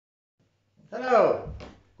Hello,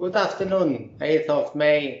 good afternoon, 8th of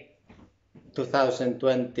May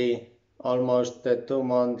 2020, almost 2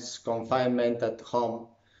 months confinement at home.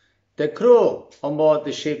 The crew on board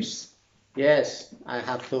the ships, yes, I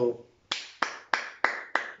have to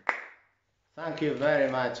thank you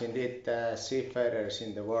very much indeed, seafarers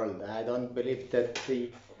in the world. I don't believe that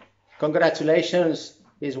the congratulations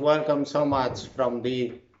is welcome so much from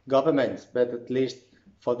the government, but at least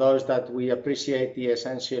for those that we appreciate the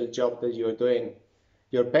essential job that you're doing.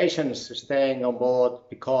 Your patience staying on board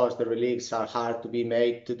because the reliefs are hard to be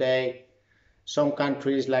made today. Some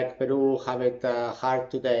countries like Peru have it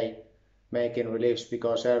hard today making reliefs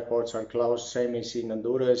because airports are closed, same as in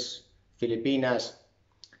Honduras, Filipinas.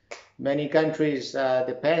 Many countries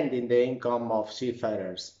depend on the income of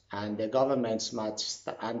seafarers, and the governments must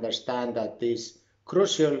understand that this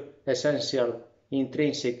crucial, essential,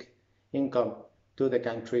 intrinsic income to the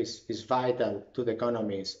countries is vital to the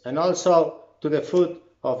economies and also to the food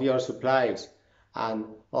of your supplies, and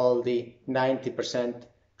all the 90%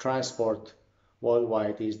 transport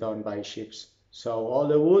worldwide is done by ships. So all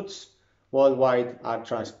the goods worldwide are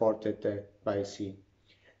transported by sea.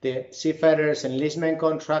 The seafarers enlistment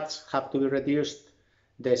contracts have to be reduced.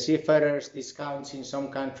 The seafarers discounts in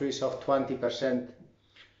some countries of 20%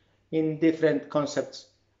 in different concepts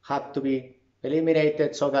have to be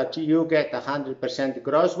eliminated so that you get 100%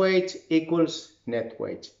 gross wage equals net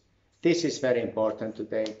wage. This is very important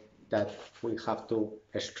today, that we have to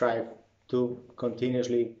strive to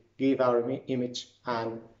continuously give our image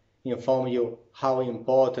and inform you how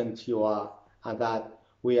important you are, and that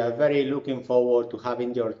we are very looking forward to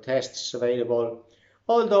having your tests available.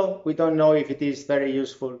 Although we don't know if it is very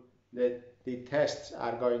useful that the tests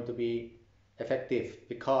are going to be effective,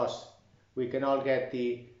 because we can all get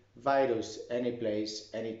the virus any place,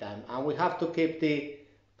 anytime, and we have to keep the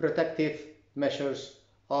protective measures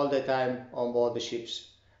all the time on board the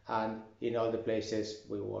ships and in all the places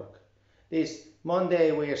we work. This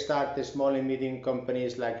Monday we start the small and medium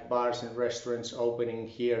companies like bars and restaurants opening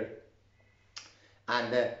here,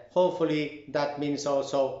 and hopefully that means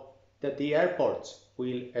also that the airports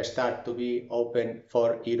will start to be open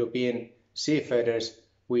for European seafarers,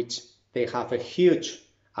 which they have a huge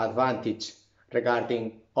advantage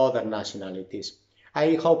regarding other nationalities.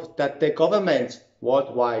 I hope that the governments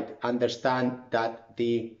worldwide understand that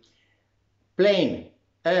the plane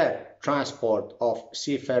air transport of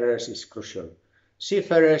seafarers is crucial.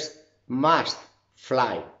 Seafarers must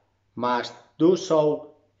fly, must do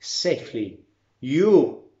so safely.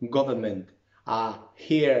 You, government, are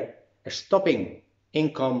here stopping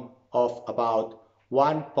income of about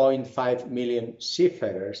 1.5 million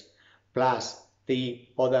seafarers plus the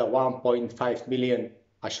other 1.5 million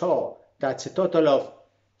ashore. That's a total of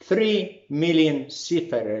 3 million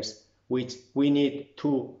seafarers which we need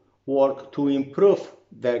to work to improve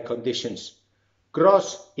their conditions.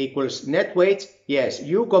 Gross equals net wage. Yes,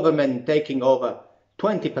 you government taking over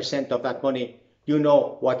 20% of that money, you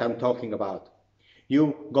know what I'm talking about.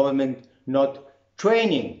 You government not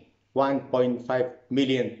training 1.5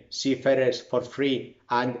 million seafarers for free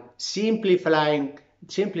and simplifying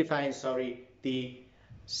the,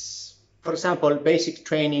 for example, basic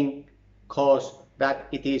training cost that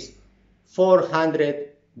it is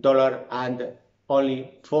 $400 and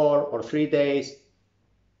only 4 or 3 days.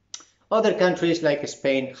 Other countries like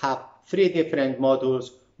Spain have 3 different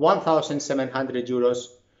modules, 1,700 euros.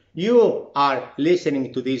 You are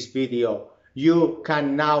listening to this video. You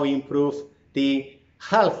can now improve the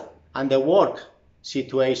health and the work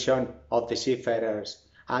situation of the seafarers.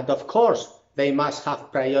 And of course, they must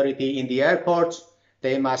have priority in the airports.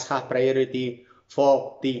 They must have priority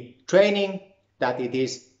for the training, that it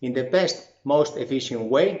is in the best, most efficient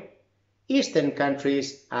way. Eastern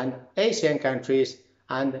countries and Asian countries,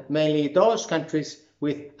 and mainly those countries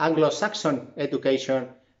with Anglo-Saxon education,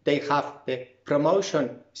 they have the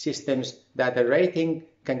promotion systems that a rating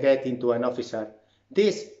can get into an officer.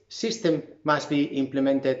 This system must be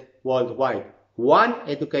implemented worldwide. One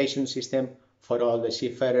education system for all the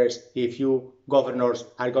seafarers if you governors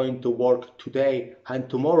are going to work today and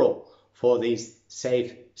tomorrow for these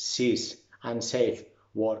safe seas and safe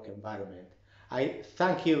work environment. I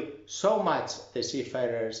thank you so much, the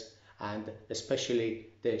seafarers, and especially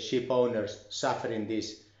the ship owners suffering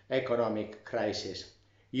this economic crisis.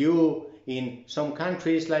 You, in some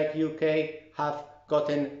countries like UK, have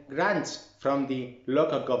gotten grants from the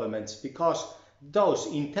local governments because those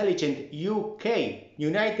intelligent UK,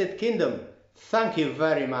 United Kingdom, thank you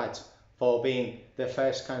very much for being the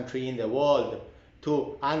first country in the world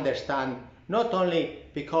to understand, not only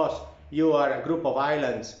because you are a group of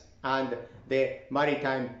islands and the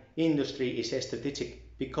maritime industry is strategic,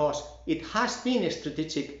 because it has been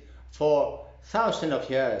strategic for thousands of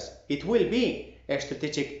years. It will be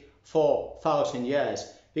strategic for 1,000 years,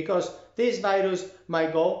 because this virus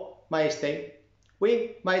might go, might stay.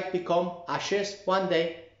 We might become ashes one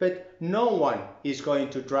day, but no one is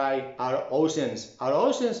going to dry our oceans. Our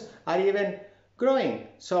oceans are even growing.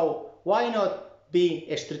 So why not be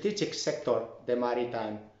a strategic sector, the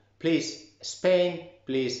maritime? Please Spain,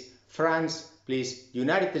 please France, please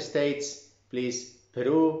United States, please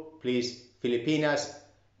Peru, please Filipinas,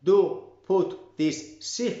 do put these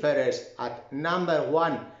seafarers at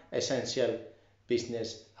 #1 essential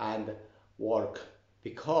business and work,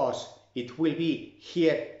 because it will be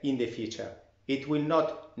here in the future. It will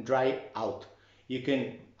not dry out. You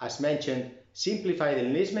can, as mentioned, simplify the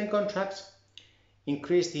enlistment contracts,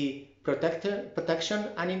 increase the protection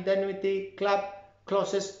and indemnity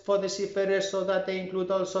clauses for the seafarers, so that they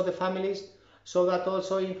include also the families, so that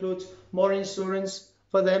also includes more insurance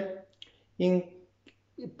for them.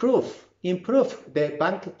 Improve the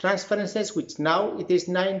bank transferences, which now it is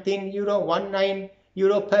 19 euro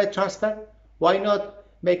per transfer. Why not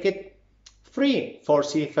make it free for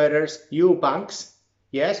seafarers? You banks,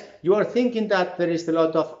 yes, you are thinking that there is a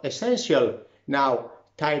lot of essential now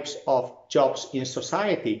types of jobs in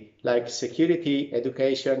society, like security,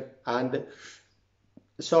 education, and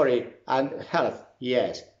health.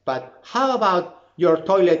 Yes, but how about your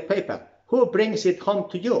toilet paper? Who brings it home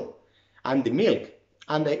to you? And the milk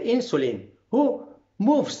and the insulin? Who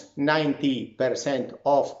moves 90%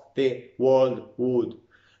 of the world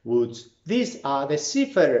woods? These are the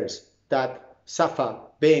seafarers that suffer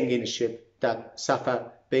being in a ship, that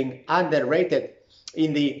suffer being underrated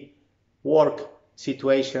in the work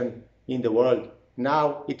situation in the world.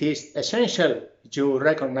 Now it is essential to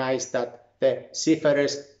recognize that the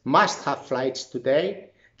seafarers must have flights today.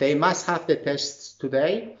 They must have the tests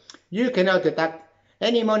today. You cannot deduct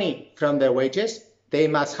any money from their wages. They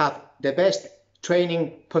must have the best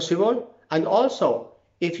training possible. And also,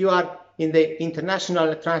 if you are in the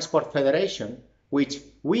International Transport Federation, which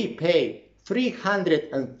we pay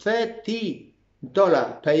 $330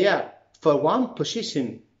 per year for one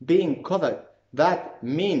position being covered, that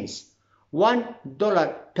means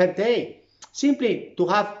 $1 per day, simply to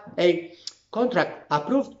have a contract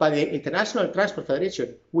approved by the International Transport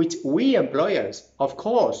Federation, which we employers, of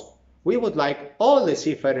course, we would like all the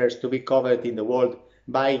seafarers to be covered in the world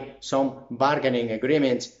by some bargaining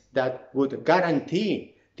agreements that would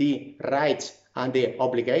guarantee the rights and the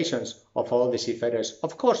obligations of all the seafarers.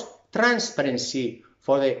 Of course, transparency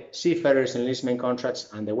for the seafarers' enlistment contracts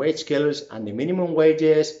and the wage scales and the minimum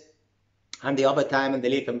wages and the overtime and the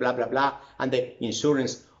leave and blah, blah, blah, and the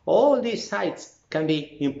insurance. All these sites can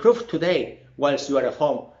be improved today whilst you are at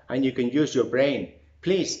home and you can use your brain.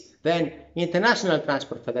 Please, then, International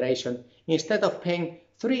Transport Federation, instead of paying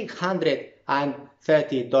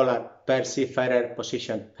 $330 per seafarer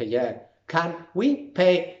position per year, can we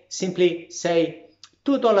pay simply, say,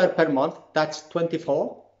 $2 per month? That's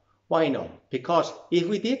 24. Why not? Because if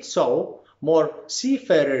we did so, more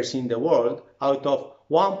seafarers in the world out of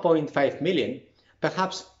 1.5 million,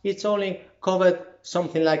 perhaps it's only covered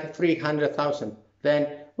something like 300,000. Then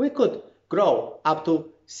we could grow up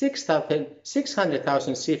to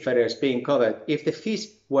 600,000 seafarers being covered if the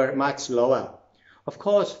fees were much lower. Of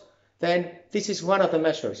course, then this is one of the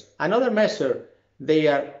measures. Another measure,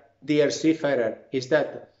 dear seafarer, is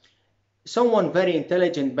that someone very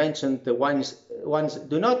intelligent mentioned the once,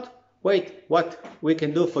 do not wait what we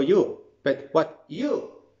can do for you, but what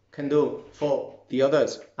you can do for the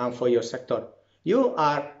others and for your sector. You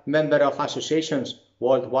are member of associations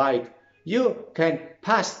worldwide. You can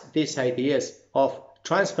pass these ideas of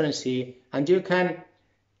transparency, and you can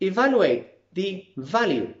evaluate the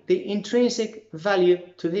value, the intrinsic value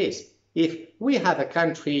to this. If we have a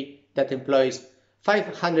country that employs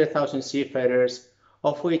 500,000 seafarers,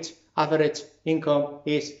 of which average income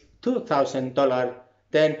is $2,000,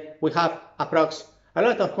 then we have approx a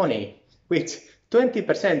lot of money, which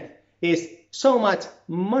 20% is so much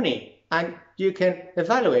money, and you can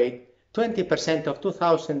evaluate 20% of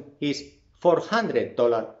 2,000 is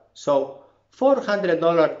 $400. So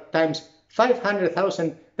 $400 times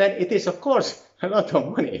 500,000, then it is of course a lot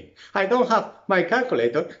of money. I don't have my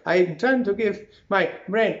calculator. I'm trying to give my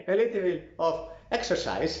brain a little bit of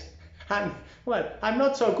exercise, and well, I'm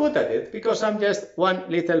not so good at it because I'm just one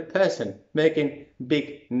little person making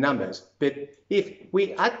big numbers. But if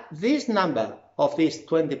we add this number of this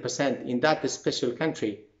 20% in that special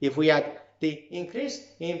country, if we add the increase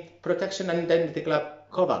in protection and indemnity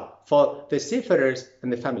cover for the seafarers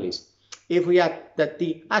and the families, if we add that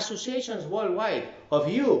the associations worldwide of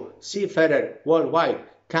you seafarer worldwide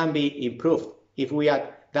can be improved, if we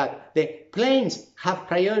add that the planes have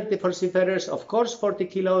priority for seafarers, of course 40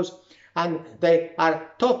 kilos, and they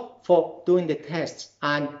are top for doing the tests.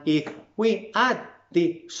 And if we add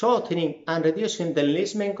the shortening and reducing the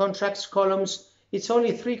enlistment contracts columns, it's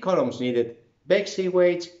only 3 columns needed: basic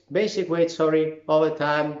wage,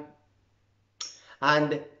 overtime,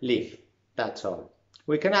 and leave. That's all.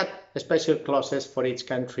 We can add special clauses for each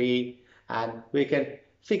country, and we can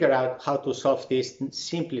figure out how to solve this.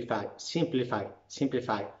 Simplify.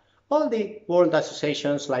 All the world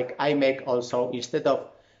associations like IMEC also, instead of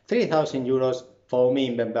 3,000 euros for me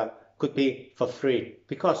member, could be for free,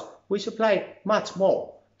 because we supply much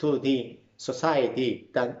more to the society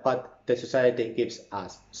than what the society gives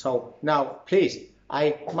us. So now please,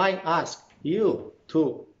 I might ask you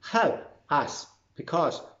to help us,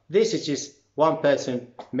 because this is just one person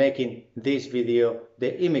making this video,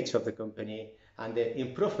 the image of the company and the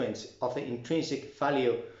improvements of the intrinsic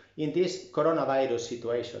value in this coronavirus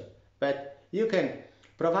situation. But you can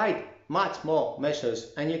provide much more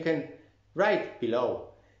measures, and you can write below.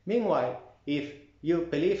 Meanwhile, if you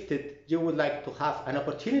believe that you would like to have an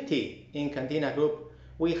opportunity in CANDINA Group,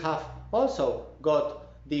 we have also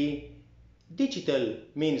got the digital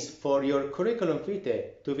means for your curriculum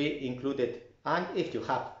vitae to be included. And if you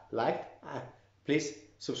have liked, please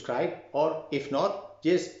subscribe, or if not,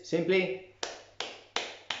 just simply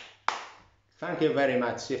thank you very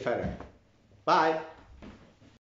much, seafarer. Bye.